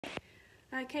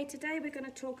Okay, today we're going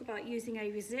to talk about using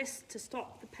a resist to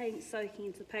stop the paint soaking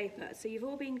into the paper. So you've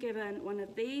all been given one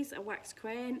of these, a wax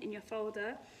crayon, in your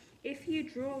folder. If you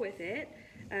draw with it,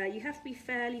 you have to be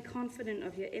fairly confident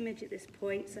of your image at this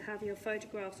point, so have your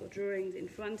photographs or drawings in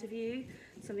front of you,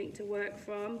 something to work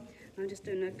from. I'm just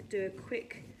going to do a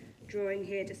quick drawing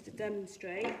here just to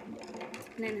demonstrate,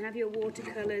 and then have your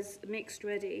watercolours mixed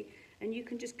ready, and you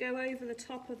can just go over the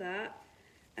top of that,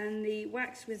 and the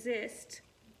wax resist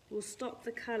will stop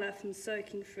the colour from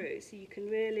soaking through, so you can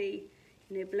really,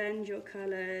 blend your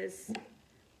colours,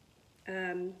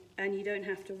 and you don't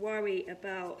have to worry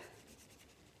about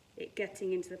it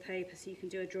getting into the paper. So you can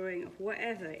do a drawing of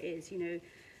whatever it is, the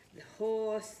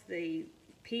horse, the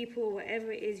people,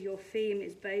 whatever it is your theme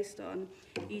is based on.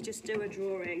 You just do a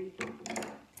drawing,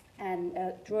 and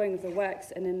drawing with the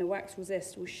wax, and then the wax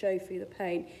resist will show through the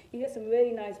paint. You get some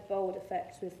really nice bold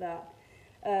effects with that.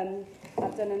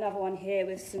 I've done another one here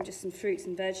with just some fruits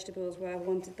and vegetables where I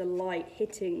wanted the light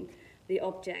hitting the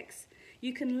objects.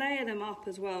 You can layer them up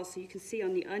as well, so you can see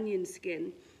on the onion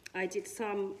skin. I did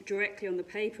some directly on the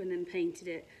paper and then painted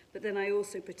it, but then I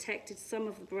also protected some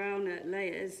of the browner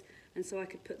layers, and so I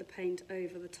could put the paint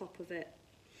over the top of it.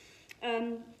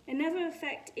 Another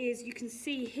effect is, you can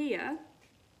see here,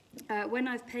 when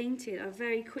I've painted, I've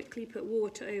very quickly put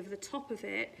water over the top of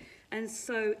it, and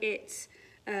so it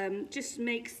just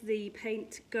makes the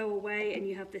paint go away, and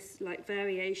you have this like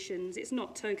variations. It's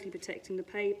not totally protecting the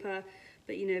paper,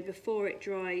 but before it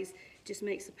dries, it just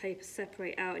makes the paper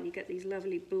separate out, and you get these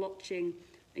lovely blotching,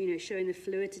 showing the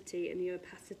fluidity and the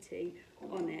opacity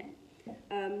on it.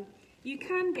 You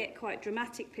can get quite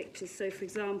dramatic pictures, so for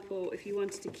example, if you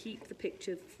wanted to keep the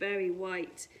picture very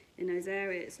white in those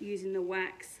areas, using the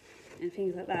wax and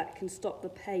things like that can stop the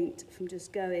paint from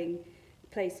just going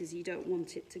places you don't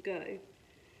want it to go.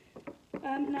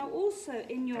 Now also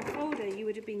in your folder you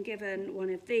would have been given one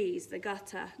of these, the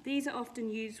gutter. These are often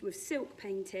used with silk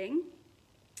painting,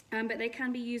 but they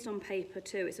can be used on paper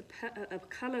too. It's a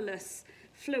colourless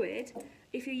fluid.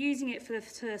 If you're using it for the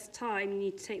first time, you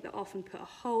need to take that off and put a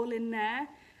hole in there,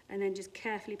 and then just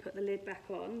carefully put the lid back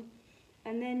on,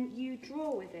 and then you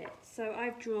draw with it. So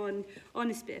I've drawn on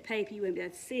this bit of paper, you won't be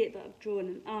able to see it, but I've drawn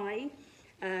an eye.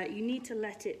 You need to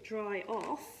let it dry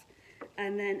off,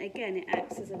 and then again it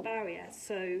acts as a barrier.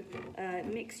 So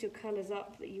mix your colours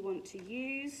up that you want to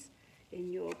use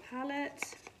in your palette,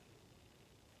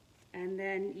 and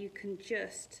then you can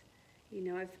just,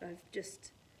 I've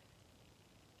just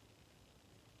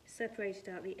separated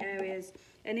out the areas,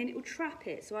 and then it will trap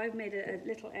it. So I've made a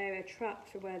little area trapped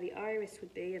for where the iris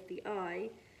would be of the eye,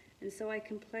 and so I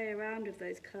can play around with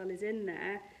those colours in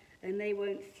there, and they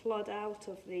won't flood out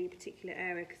of the particular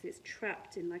area because it's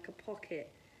trapped in like a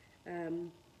pocket.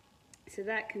 So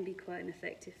that can be quite an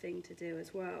effective thing to do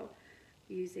as well,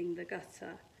 using the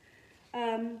gutter.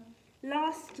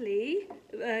 Lastly,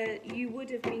 you would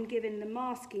have been given the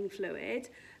masking fluid.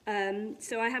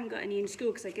 So I haven't got any in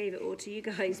school because I gave it all to you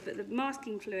guys, but the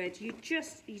masking fluid, you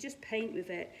just paint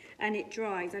with it and it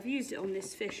dries. I've used it on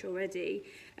this fish already,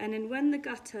 and then when the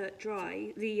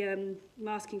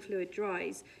masking fluid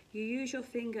dries, you use your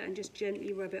finger and just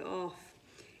gently rub it off.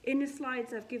 In the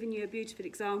slides I've given you a beautiful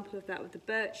example of that with the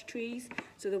birch trees,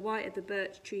 so the white of the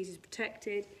birch trees is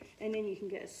protected, and then you can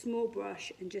get a small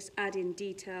brush and just add in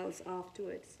details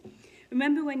afterwards.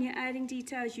 Remember, when you're adding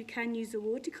details, you can use the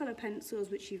watercolor pencils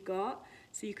which you've got,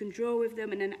 so you can draw with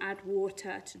them and then add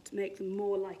water to make them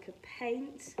more like a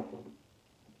paint.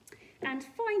 And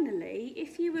finally,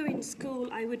 if you were in school,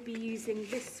 I would be using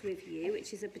this with you,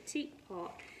 which is a batik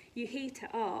pot. You heat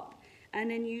it up and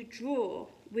then you draw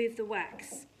with the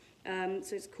wax.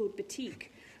 So it's called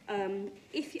batik.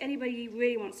 If anybody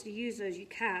really wants to use those, you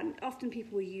can. Often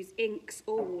people will use inks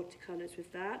or watercolours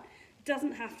with that. It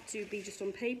doesn't have to be just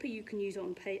on paper. You can use it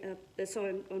on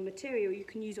on material. You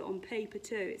can use it on paper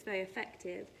too. It's very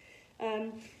effective.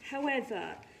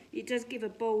 However, it does give a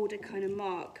bolder kind of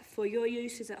mark for your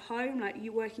uses at home, like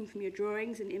you working from your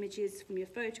drawings and images from your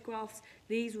photographs.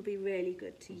 These will be really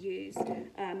good to use,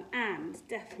 and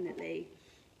definitely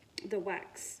the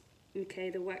wax. Okay,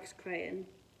 the wax crayon.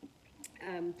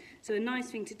 So a nice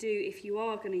thing to do if you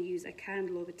are going to use a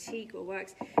candle or batik or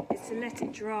wax is to let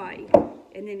it dry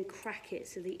and then crack it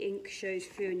so the ink shows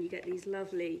through and you get these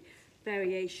lovely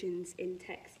variations in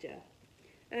texture.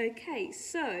 Okay,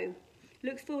 so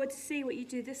look forward to see what you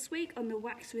do this week on the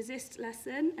wax resist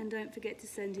lesson, and don't forget to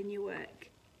send in your work.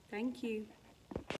 Thank you.